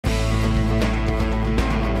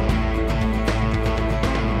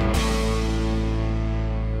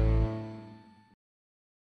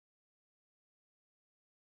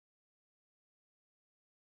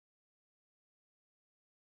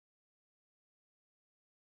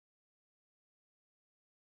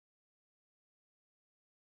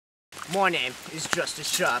My name is Justus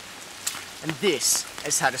Sharp, and this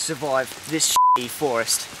is how to survive this shitty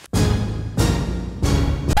forest.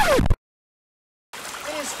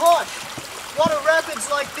 It is hot. Water rapids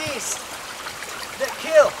like these that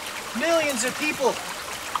kill millions of people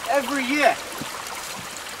every year.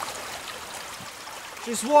 Which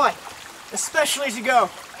is why, especially to go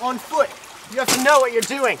on foot, you have to know what you're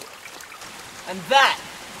doing. And that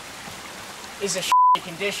is a shitty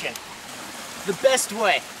condition. The best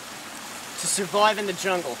way to survive in the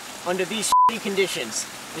jungle under these shitty conditions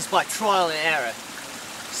is by trial and error.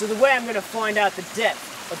 So the way I'm going to find out the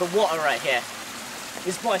depth of the water right here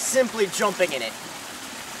is by simply jumping in it.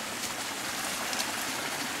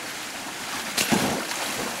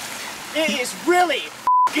 It is really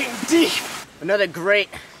f***ing deep! Another great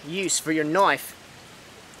use for your knife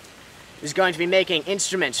is going to be making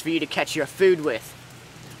instruments for you to catch your food with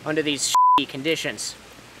under these shitty conditions.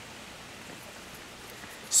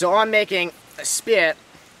 So I'm making a spear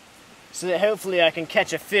so that hopefully I can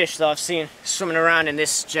catch a fish that I've seen swimming around in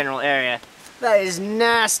this general area. That is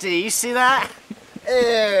nasty, you see that?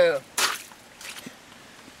 Ew!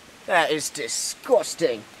 That is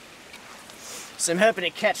disgusting. So I'm hoping to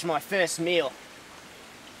catch my first meal.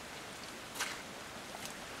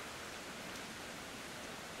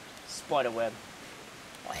 Spider web.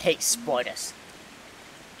 I hate spiders.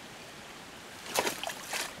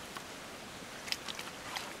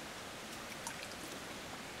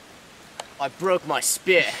 I broke my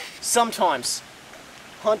spear. Sometimes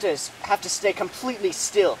hunters have to stay completely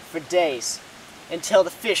still for days until the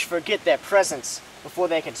fish forget their presence before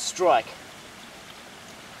they can strike.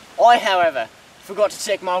 I, however, forgot to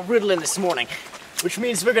take my Ritalin this morning, which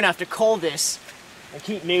means we're gonna have to call this and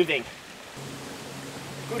keep moving.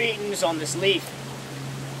 Good eatings on this leaf.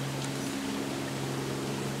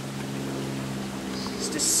 It's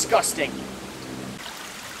disgusting.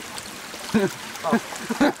 Oh.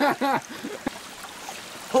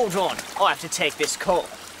 Hold on, I have to take this call.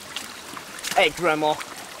 Hey, Grandma.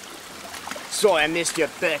 Sorry I missed your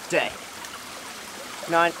birthday.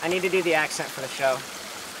 No, I need to do the accent for the show.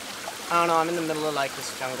 I don't know, I'm in the middle of like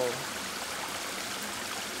this jungle.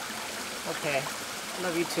 Okay,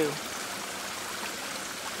 love you too.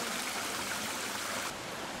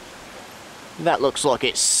 That looks like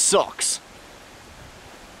it sucks.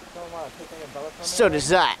 So does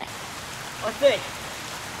that. I think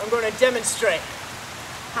I'm going to demonstrate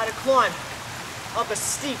how to climb up a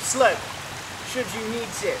steep slope, should you need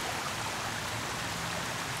to.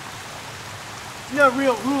 No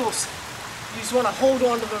real rules. You just want to hold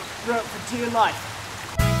on to the rope for dear life.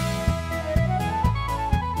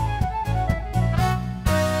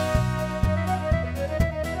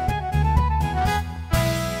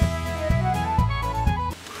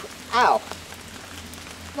 Ow!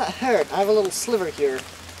 That hurt. I have a little sliver here.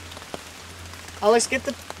 Alex, get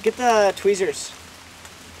the tweezers.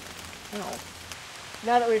 Oh.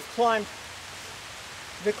 Now that we've climbed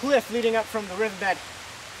the cliff leading up from the riverbed,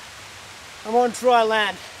 I'm on dry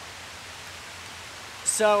land.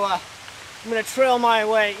 So I'm gonna trail my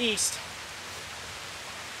way east.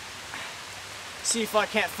 See if I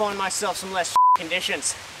can't find myself some less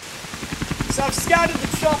conditions. So I've scouted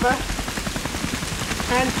the chopper,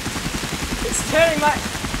 and it's tearing my...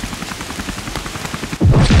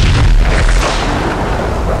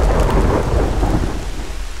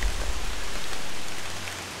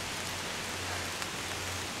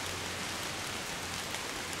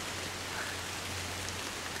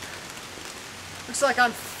 Looks like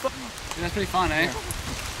I'm Dude, that's pretty fun, eh? Yeah.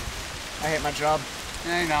 I hate my job.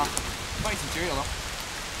 Yeah, you know. Quite some cereal though.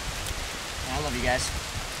 Yeah, I love you guys.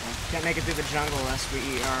 Can't make it through the jungle unless we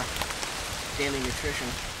eat our daily nutrition.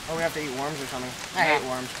 Or we have to eat worms or something. I hate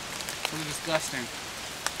worms. It's disgusting.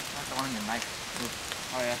 That's the one in your knife.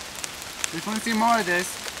 Oh yeah. If you want to see more of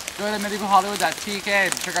this, go to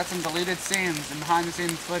medievalhollywood.tk to check out some deleted scenes and behind the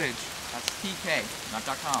scenes footage. That's TK, not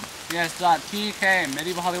 .com. Yes, .tk,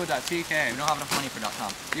 medievalhollywood.tk. We don't have enough money for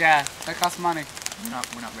 .com. Yeah, that costs money. We're not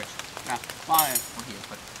rich. Yeah, money. We're here,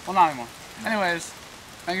 but Well, not anymore. No. Anyways,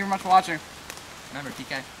 thank you very much for watching. remember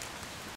TK.